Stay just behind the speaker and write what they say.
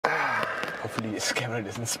Hopefully this camera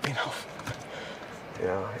doesn't spin off.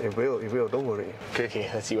 Yeah, it will, don't worry.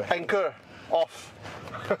 Okay, let's see what happens. Anchor off.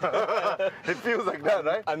 It feels like that,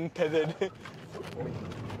 right? Untethered.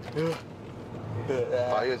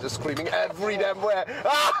 Fire just screaming every damn where.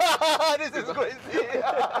 This is crazy.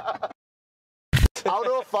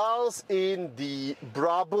 Autophiles in the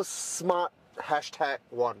BRABUS Smart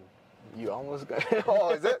 #1. You almost got it. Oh,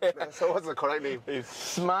 is it? So what's the correct name? It's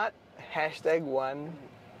Smart #1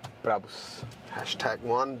 BRABUS.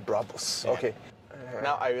 #1 BRABUS. Yeah. Okay.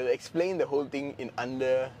 Now I will explain the whole thing in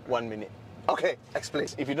under 1 minute. Okay, explain.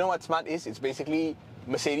 If you don't know what Smart is, it's basically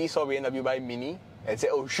Mercedes saw BMW buy Mini and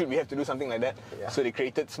said, oh shoot, we have to do something like that. Yeah. So they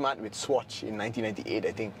created Smart with Swatch in 1998,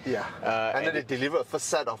 I think. Yeah. And then they delivered a first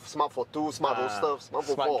set of Smart 4.2, Smart Roadster, Smart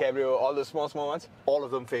 4.4. Smart Cabrio, all the small ones. All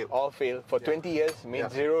of them failed. All failed. For 20 years, made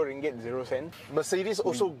RM 0 cents. Mercedes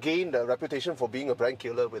also gained a reputation for being a brand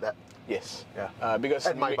killer with that. Yes. Yeah. Because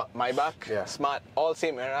and Maybach, Smart, all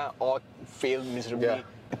same era, all failed miserably. Yeah.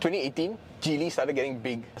 In 2018, Gila started getting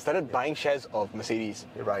big, started buying shares of Mercedes.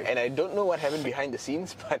 Right. And I don't know what happened behind the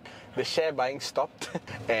scenes, but the share buying stopped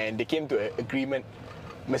and they came to an agreement.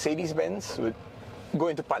 Mercedes-Benz would go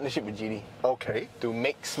into partnership with Gila. Okay. To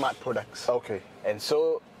make smart products. Okay. And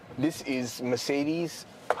so this is Mercedes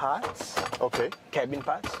parts. Okay. Cabin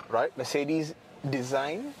parts. Right. Mercedes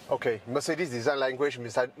design. Okay. Mercedes design language,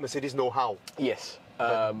 Mercedes know-how. Yes.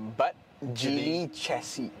 But Gila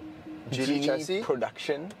chassis. Gila chassis?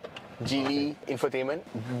 Production. Gila infotainment.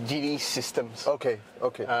 Gila systems. Okay.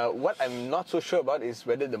 Okay. What I'm not so sure about is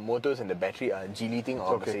whether the motors and the battery are Gila thing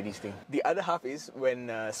or Mercedes thing. The other half is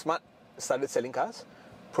when Smart started selling cars,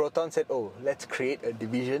 Proton said, oh, let's create a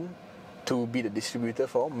division to be the distributor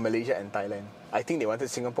for Malaysia and Thailand. I think they wanted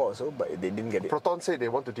Singapore also, but they didn't get it. Proton said they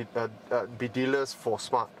want to be dealers for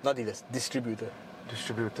Smart. Not dealers, distributor.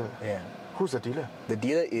 Distributor. Yeah. Who's the dealer? The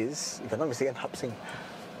dealer is, if I'm not mistaken, Hapsing.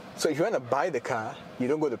 So if you want to buy the car, you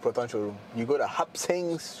don't go to Proton showroom. You go to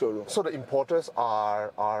Hapsing's showroom. So the importers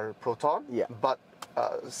are Proton, yeah. But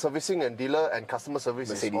servicing and dealer and customer service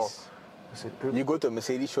Mercedes. is all. You go to a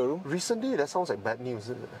Mercedes showroom. Recently, that sounds like bad news,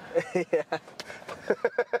 isn't it? Yeah.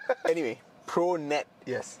 Anyway, ProNet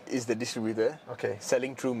yes. is the distributor. Okay.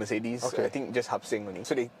 Selling through Mercedes. Okay. I think just Hapsing only.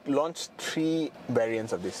 So they launched 3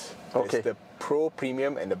 variants of this. Okay. There's the Pro,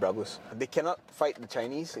 Premium and the BRABUS. They cannot fight the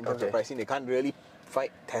Chinese in terms of pricing. They can't really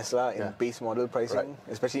fight Tesla in base model pricing,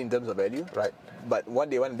 especially in terms of value. Right. But what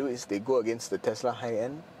they want to do is they go against the Tesla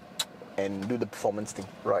high-end and do the performance thing.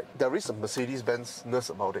 Right. There is a Mercedes-Benz-ness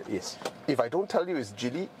about it. Yes. If I don't tell you it's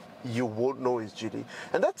Geely, you won't know it's Geely.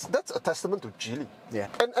 And that's a testament to Geely. Yeah.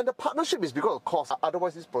 And the partnership is because of cost.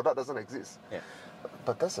 Otherwise, this product doesn't exist. Yeah.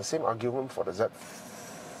 But that's the same argument for the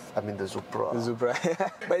the Supra. The Supra.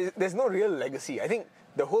 But there's no real legacy. I think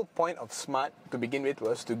the whole point of Smart to begin with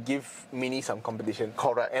was to give Mini some competition.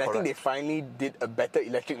 Correct. And I think they finally did a better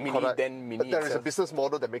electric Mini than Mini But there is a itself. business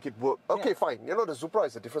model that make it work. Okay, fine. You know, the Supra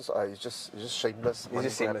is a different. It's just shameless. It's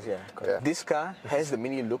just shameless, yeah. This car has the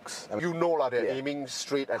Mini looks. I mean, you know, they're aiming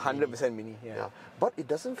straight at 100% Mini. Yeah. But it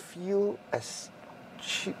doesn't feel as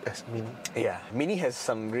cheap as Mini. Yeah. Mini has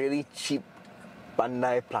some really cheap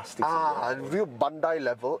Bandai plastics. Real Bandai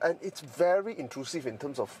level, and it's very intrusive in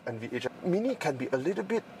terms of NVH. Mini can be a little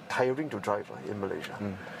bit tiring to drive in Malaysia.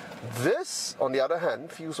 This, on the other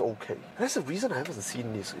hand, feels okay. That's the reason I haven't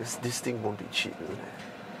seen this. This thing won't be cheap, isn't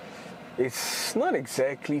it? It's not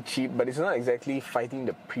exactly cheap, but it's not exactly fighting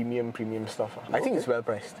the premium stuff. I think it's well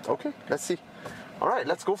priced. Okay, let's see. Alright,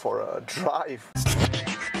 let's go for a drive.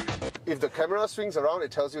 If the camera swings around,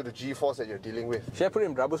 it tells you the G-force that you're dealing with. Should I put it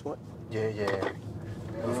in BRABUS mode? Yeah.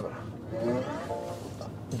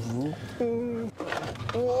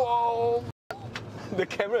 Whoa! The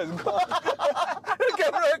camera is gone. The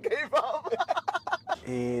camera gave up.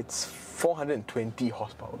 It's 420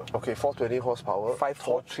 horsepower. Okay, 420 horsepower.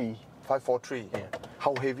 543. 543. Yeah.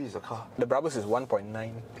 How heavy is the car? The BRABUS is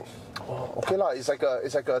 1.9. Oh, okay lah. It's like a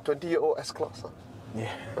 20-year-old S-Class.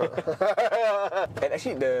 Yeah. And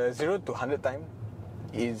actually, the 0 to 100 time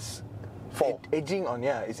is edging on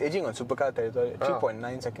supercar territory.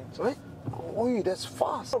 3.9 seconds. Right? Oi, that's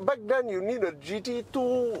fast. Back then, you need a GT2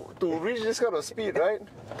 to reach this kind of speed, right?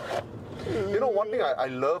 You know, one thing I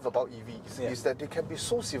love about EVs is that they can be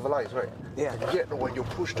so civilized, right? Yeah. And yet, when you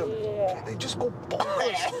push them, they just go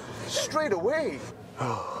bonkers straight away.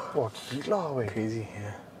 Oh, Gila, way. Crazy,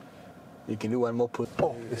 yeah. You can do one more push.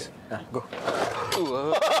 Oh, yes. Go.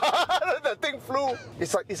 That thing flew.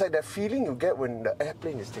 It's like that feeling you get when the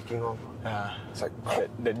airplane is taking off. It's like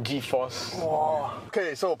the G-force. Wow.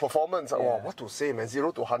 Okay, so performance. Wow, what to say, man?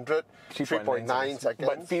 0 to 100, 3.9 seconds.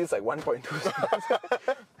 But feels like 1.2 seconds.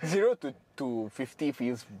 0 to 50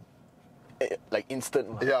 feels like instant.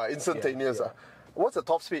 Yeah, instantaneous. Yeah. What's the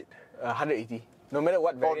top speed? 180. No matter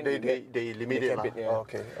what variant you get, they limit it. cap it, yeah. Oh,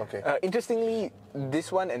 okay. Interestingly,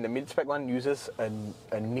 this one and the mid-spec one uses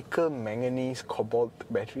a nickel manganese cobalt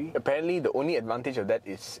battery. Apparently, the only advantage of that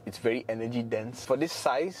is it's very energy dense. For this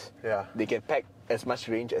size, they can pack as much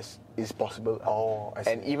range as is possible. Oh, I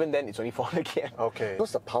see. And even then, it's only 400 km. Okay.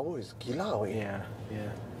 Because the power is Gila. Yeah.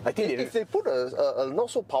 I think if they put a not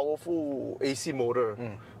so powerful AC motor,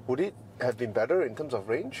 would it have been better in terms of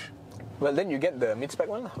range? Well, then you get the mid-spec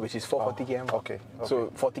one, which is 440 km. Okay.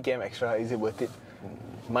 So 40 km extra, is it worth it?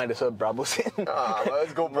 Might as well Brabus in. Well,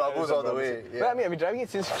 let's go Brabus all the way. Yeah. But I mean, I've been driving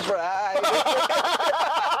it since Friday.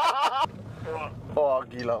 Oh,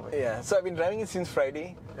 Gila. Man. Yeah, so I've been driving it since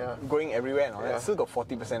Friday, going everywhere and all that. Still got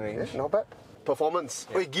 40% range. Yeah, not bad. Performance.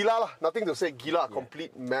 Wait, Gila lah. Nothing to say. Gila,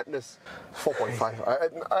 complete madness. 4.5.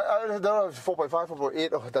 I don't know if 4.5, 4.8.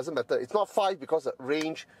 Oh, it doesn't matter. It's not 5 because the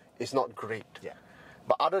range is not great. Yeah.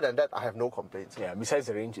 But other than that, I have no complaints. Yeah, besides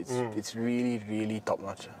the range, it's really, really top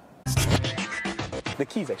notch. The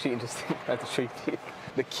key is actually interesting. I have to show you.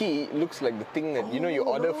 The key looks like the thing that, you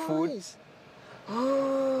order food.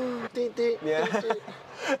 Oh, Yeah.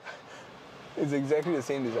 It's exactly the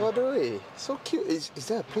same design. By the way, so cute. Is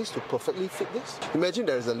there a place to perfectly fit this? Imagine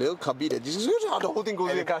there's a little cubby that just the whole thing goes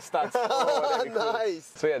And in. the car starts. Oh, that'd be cool.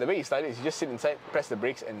 Nice. So yeah, the way you start it is you just sit inside, press the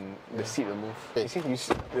brakes, and the seat will move. You see,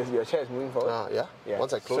 your chair is moving forward. Yeah.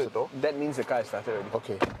 Once I close the door. That means the car is started already.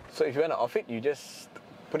 Okay. So if you want to off it, you just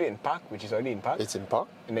put it in park, which is already in park. It's in park.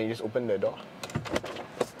 And then you just open the door.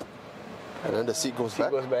 And then the seat goes Seat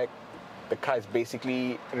back. goes back. The car is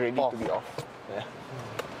basically ready to be off. Yeah.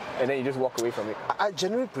 And then you just walk away from it. I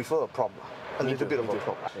generally prefer a prop. A little bit of a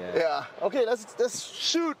prop. Yeah. Okay, let's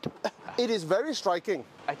shoot. It is very striking.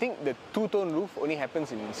 I think the two-tone roof only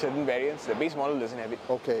happens in certain variants. The base model doesn't have it.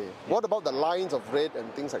 Okay. What about the lines of red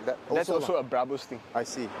and things like that? That's also a Brabus thing. I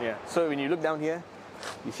see. Yeah. So when you look down here,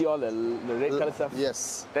 you see all the red color stuff?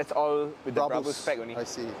 Yes. That's all with the Brabus spec only. I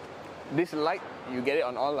see. This light, you get it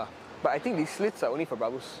on all. But I think these slits are only for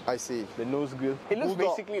Brabus. I see. The nose grill. It looks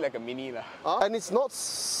Bulldog. basically like a Mini. And it's not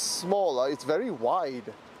small, it's very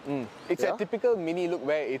wide. It's a typical Mini look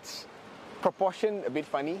where it's proportioned a bit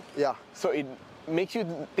funny. Yeah. So it makes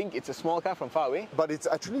you think it's a small car from far away. But it's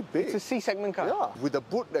actually big. It's a C-segment car. Yeah. With the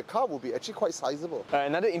boot, the car will be actually quite sizable.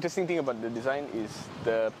 Another interesting thing about the design is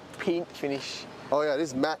the paint finish. Oh yeah, this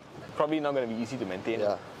is matte. Probably not going to be easy to maintain.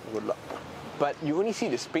 Yeah. Good luck. But you only see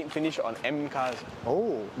this paint finish on M cars.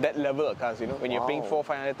 Oh. That level of cars, when you're paying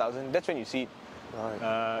 400,000-500,000, that's when you see it.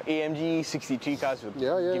 Right. AMG 63 cars will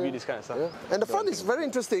give you this kind of stuff. Yeah. And the front is very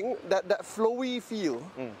interesting. That flowy feel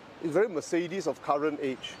is very Mercedes of current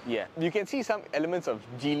age. Yeah. You can see some elements of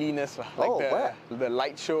Gila-ness, like the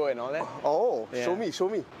light show and all that. Oh, Yeah. show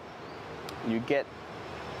me. You get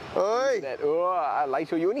Hey. that light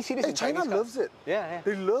show. You only see this in China Chinese cars. loves it. Yeah.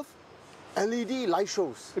 They love LED light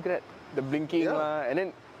shows. Look at that. The blinking, and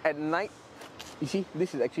then at night, you see,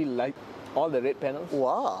 this is actually light. All the red panels.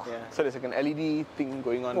 Wow. Yeah. So there's like an LED thing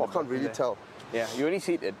going on. Oh, I can't really tell. Yeah, you only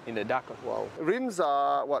see it in the dark. Wow. Rims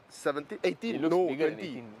are what, 17, 18? It looks no, bigger 20.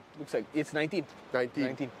 than 18. Looks like it's 19.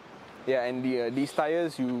 19. Yeah, and these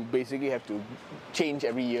tires you basically have to change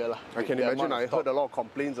every year. I can imagine. I heard a lot of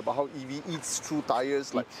complaints about how EV eats through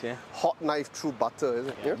tires, like hot knife through butter, isn't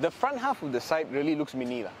it? Yeah. The front half of the side really looks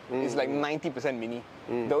mini. It's like 90% mini.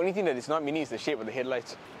 The only thing that is not mini is the shape of the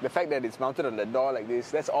headlights. The fact that it's mounted on the door like this,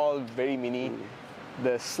 that's all very mini.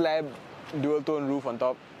 The slab dual tone roof on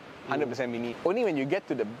top, 100% mini. Only when you get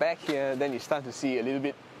to the back here, then you start to see a little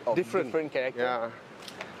bit of different character. Yeah.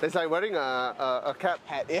 It's like wearing a cap.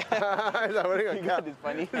 Hat, yeah. It's like wearing a You cap. got this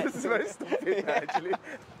funny hat. This is very stupid, actually.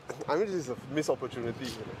 I mean, this is a missed opportunity.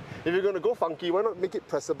 If you're going to go funky, why not make it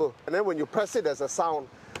pressable? And then when you press it, there's a sound.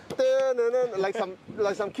 Like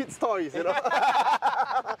some kids' toys,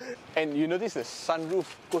 And you notice the sunroof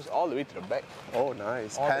goes all the way to the back. Oh,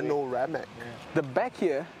 nice. All the way. Panoramic. The back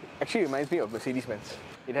here actually reminds me of Mercedes-Benz.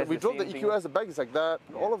 It has We drove the EQS, the back is like that.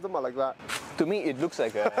 All of them are like that. To me, it looks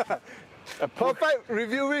like a Perfect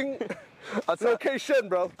reviewing location,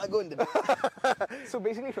 bro. I go in the back. So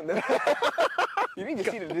basically from the you need to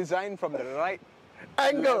see the design from the right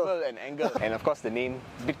level and angle. And of course the name,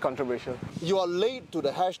 bit controversial. You are late to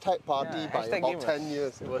the hashtag party by hashtag about game 10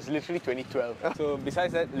 years. It was literally 2012. So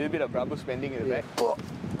besides that, a little bit of Brabus spending in the back.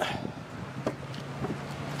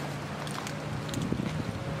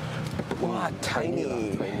 Wow, tiny.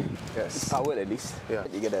 Yes. It's powered at least. Yeah.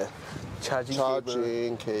 You get a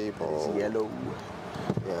charging cable. It's yellow.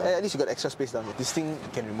 Yeah. At least you got extra space down here. This thing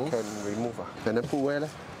can remove. Can remove. And then put where?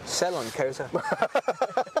 Sell on Carousel.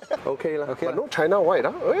 Okay lah. Okay But lah. no China white,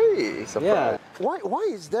 huh? Hey, surprise. Yeah. Why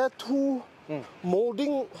is there two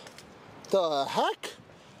molding the heck?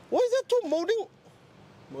 Why is there two molding?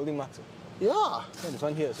 Molding marks. Yeah. Yeah, there's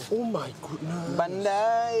one here also. Oh my goodness.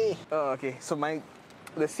 Bandai! Oh, okay. So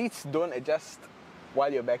the seats don't adjust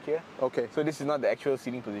while you're back here. Okay. So this is not the actual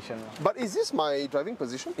seating position. But is this my driving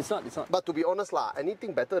position? It's not. But to be honest lah,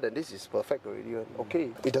 anything better than this is perfect already. Okay.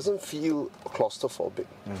 It doesn't feel claustrophobic.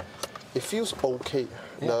 It feels okay.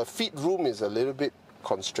 The feet room is a little bit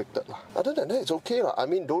constricted lah. Other than that, it's okay lah. I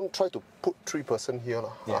mean, don't try to put 3-person here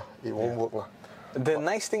lah. Yeah. It won't work lah. The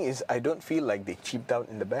nice thing is I don't feel like they cheaped out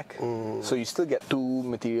in the back. So you still get two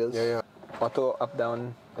materials. Yeah. Auto up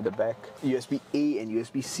down at the back. USB A and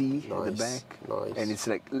USB C at the back. Nice. And it's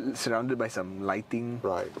like surrounded by some lighting.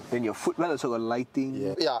 Right. Then your footwell also got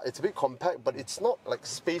lighting. Yeah, it's a bit compact, but it's not like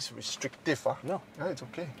space restrictive. No. Yeah, it's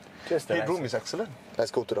okay. Just the Headroom is excellent.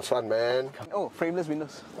 Let's go to the front, man. Oh, frameless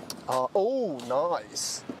windows. Oh,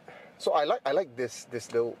 nice. So I like this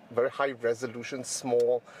little very high resolution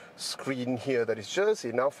small screen here that is just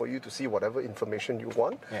enough for you to see whatever information you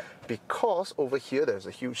want. Yeah. Because over here there's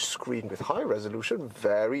a huge screen with high resolution,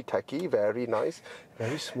 very tacky, very nice,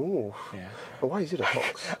 very smooth. Yeah. But why is it a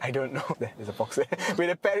box? I don't know. There's a box there with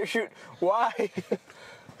a parachute. Why?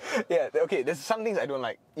 Yeah, okay, there's some things I don't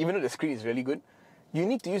like. Even though the screen is really good, you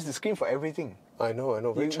need to use the screen for everything. I know,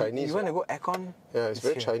 very Chinese. You want to go aircon? Yeah, it's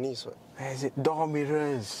very here. Chinese. Where is it? Door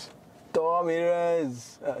mirrors. Door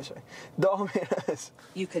mirrors. Door mirrors.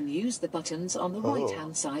 You can use the buttons on the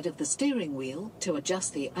right-hand side of the steering wheel to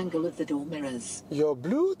adjust the angle of the door mirrors. Your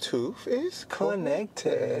Bluetooth is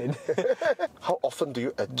Connected. How often do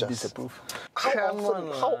you adjust? Disapprove.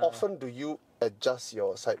 How often do you adjust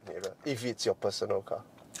your side mirror if it's your personal car?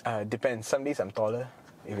 Depends. Some days I'm taller.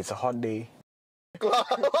 If it's a hot day.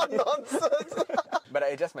 What nonsense! But I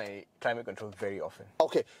adjust my climate control very often.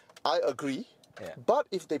 Okay, I agree. Yeah. But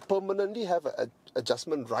if they permanently have an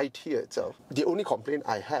adjustment right here itself, the only complaint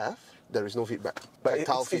I have, there is no feedback. But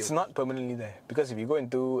Tactile it's feel. not permanently there. Because if you go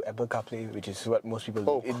into Apple CarPlay, which is what most people do,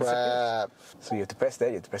 Oh it disappears. crap! So you have to press that,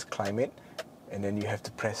 you have to press climate, and then you have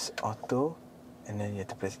to press auto, and then you have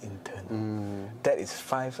to press internal. That is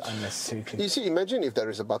 5 unnecessary clicks. You see, imagine if there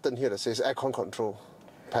is a button here that says aircon control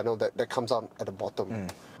panel that comes out at the bottom.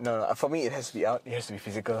 No, for me it has to be out, it has to be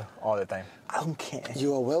physical all the time. I don't care.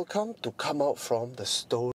 You are welcome to come out from the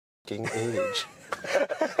stone age.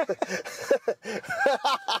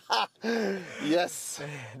 Yes.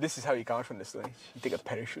 This is how you come out from the stone age. You take a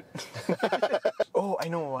parachute. Oh, I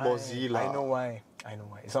know why. Mozilla. I know why.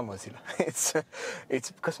 It's not Mozilla.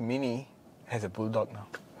 It's because Mini has a bulldog now.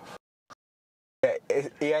 Yeah,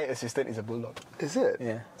 AI assistant is a bulldog. Is it?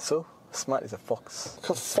 Yeah. So Smart is a fox.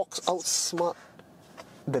 Because Fox outsmart.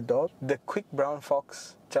 The dog, the quick brown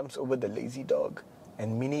fox, jumps over the lazy dog,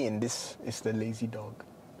 and Minnie in this is the lazy dog.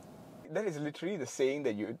 That is literally the saying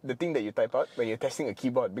the thing that you type out when you're testing a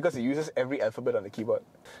keyboard, because it uses every alphabet on the keyboard.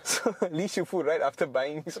 So Li Shufu, right after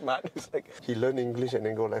buying Smart, is like, He learned English and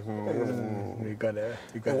then go like, you gotta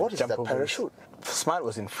And what is jump that over parachute? this. Smart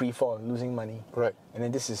was in free fall, losing money. Right. And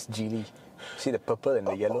then this is Geely. See the purple and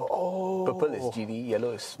the yellow? Oh. Purple is Geely,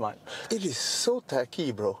 yellow is Smart. It is so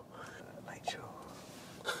tacky, bro. Light show.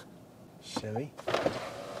 Shall we?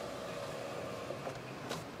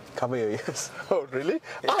 Cover your ears. Oh, really?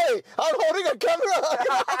 Hey, I'm holding a camera!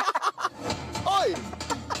 Oi!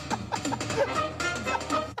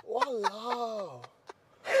 Walao!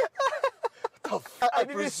 I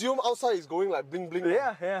presume outside is going like bling bling.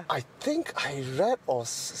 Yeah. I think I read or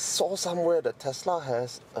saw somewhere that Tesla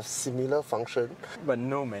has a similar function. But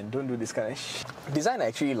no, man, don't do this kind of design. I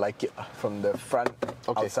actually like it from the front,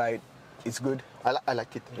 outside. It's good. I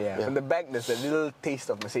like it. Yeah. From the back, there's a little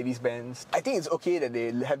taste of Mercedes-Benz. I think it's okay that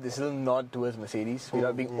they have this little nod towards Mercedes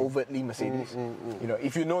without being overtly Mercedes. You know,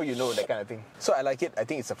 if you know, that kind of thing. So I like it. I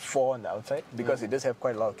think it's a 4 on the outside because it does have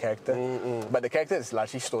quite a lot of character. But the character is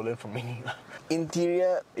largely stolen from Mini.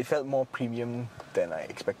 Interior, it felt more premium than I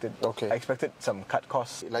expected. Okay. I expected some cut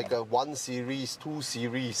costs. Like a 1 series, 2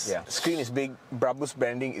 series. Yeah. Screen is big. BRABUS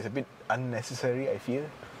branding is a bit unnecessary, I feel.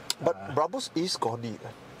 But BRABUS is gaudy.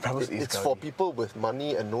 BRABUS is It's gaudy. for people with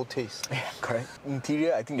money and no taste. Yeah, correct.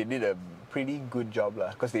 Interior, I think they did a pretty good job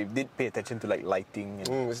because they did pay attention to like lighting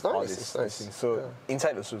and it's all nice, this. it's nice. Things. So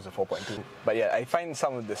inside also is a 4.2. But yeah, I find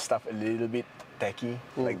some of the stuff a little bit tacky,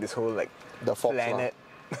 like this whole like The fox planet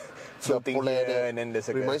floating planet here, and then there's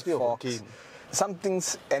like reminds a me of a fox. game. Some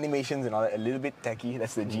things, animations and all that, a little bit tacky.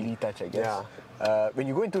 That's the Geely touch, I guess. When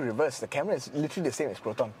you go into reverse, the camera is literally the same as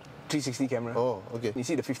Proton. 360 camera. Oh, okay. You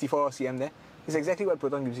see the 54 cm there? It's exactly what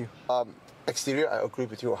Proton gives you. Exterior, I agree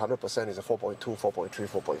with you 100%. It's a 4.2, 4.3,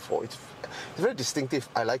 4.4. It's very distinctive.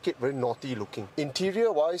 I like it, very naughty looking.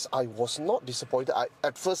 Interior-wise, I was not disappointed.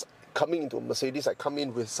 At first, coming into Mercedes, I come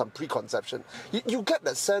in with some preconception. You get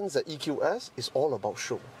that sense that EQS is all about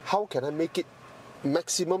show. How can I make it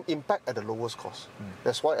maximum impact at the lowest cost?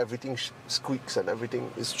 That's why everything squeaks and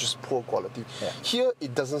everything is just poor quality. Yeah. Here,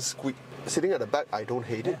 it doesn't squeak. Sitting at the back, I don't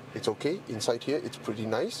hate it. It's okay. Inside here, it's pretty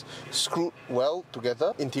nice. Screwed well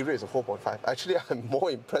together. Interior is a 4.5. Actually, I'm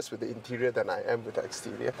more impressed with the interior than I am with the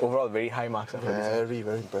exterior. Overall, very high marks. Very,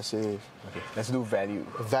 very impressive. Okay, let's do value.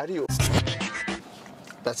 Value.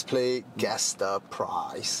 Let's play guess the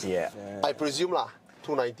price. Yeah. I presume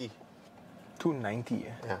 290. 290.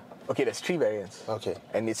 Yeah. Okay, there's 3 variants. Okay.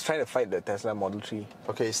 And it's trying to fight the Tesla Model 3.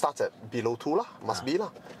 Okay, it starts at below 2 Must be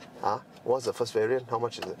What's the first variant? How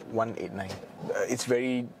much is it? 189. It's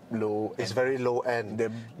very low. It's very low end.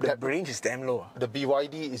 The range is damn low. The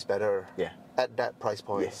BYD is better. Yeah. At that price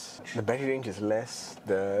point. Yes. The battery range is less.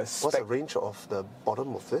 The spec, what's the range of the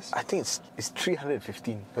bottom of this? I think it's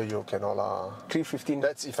 315. You cannot 315.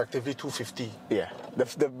 That's effectively 250. Yeah.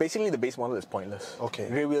 Basically the base model is pointless.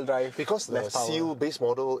 Okay. Rear wheel drive. Because the less power. Seal base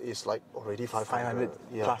model is like already 500.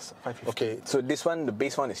 Plus 550. Okay. So this one, the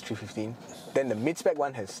base one is 315. Then the mid-spec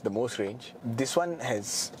one has the most range. This one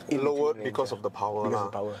has lowered because of the power. Because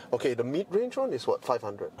of the power. Okay, the mid-range one is what?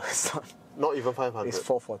 500? It's not even 500? It's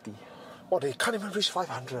 440. Oh, they can't even reach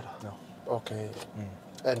 500? No. Okay.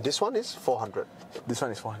 And this one is 400? This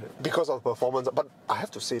one is 400. Because of performance. But I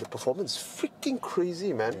have to say, the performance is freaking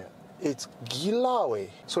crazy, man. Yeah. It's Gila way.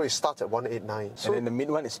 So it starts at 189. So and then the mid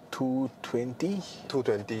one is 220.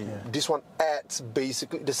 220. Yeah. This one adds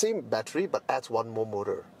basically the same battery, but adds one more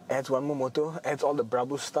motor. Adds one more motor, adds all the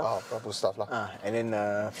BRABUS stuff. BRABUS stuff. And then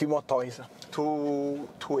a few more toys.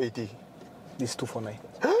 280. This is 249.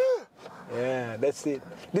 Yeah, that's it.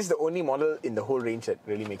 This is the only model in the whole range that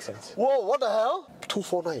really makes sense. Whoa, what the hell?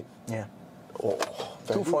 249. Yeah. Oh,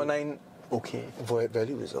 249. Okay.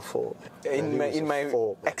 Value is a 4. In my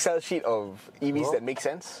 4, Excel sheet of EVs that make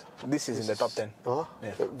sense, this is in the top 10.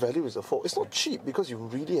 Yeah. Value is a 4. It's not cheap because you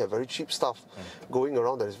really have very cheap stuff going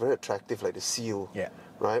around that is very attractive, like the Seal. Yeah.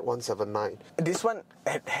 Right, 179. This one,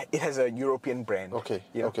 it has a European brand. Okay.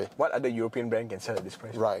 You know, okay. What other European brand can sell at this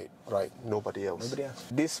price? Right. Nobody else. Nobody else.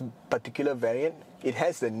 This particular variant, it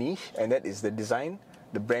has the niche, and that is the design,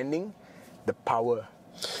 the branding, the power.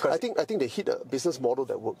 I think they hit a business model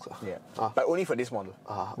that works. Yeah. But only for this model.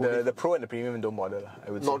 The Pro and the Premium don't bother,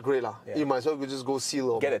 I would say. Not great. Yeah. You might as well just go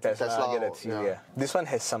Seal or get a Tesla. Get a Seal, yeah. This one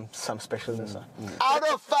has some specialness.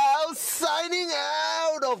 Autophiles signing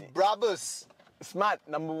out of BRABUS. Smart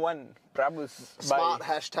number 1, BRABUS. Smart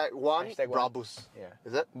 #1, BRABUS. Yeah.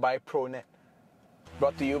 Is it? By ProNet.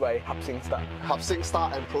 Brought to you by HubSingStar.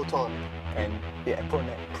 HubSingStar and Proton. And yeah,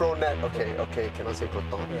 ProNet. ProNet, okay, cannot say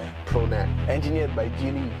Proton. Yeah. ProNet. Engineered by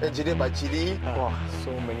Gila. Engineered by Gila. Wow,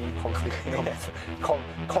 so many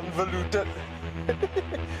convoluted.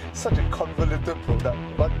 Such a convoluted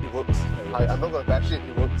product, but it works. I'm not going to bash it,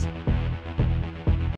 it works.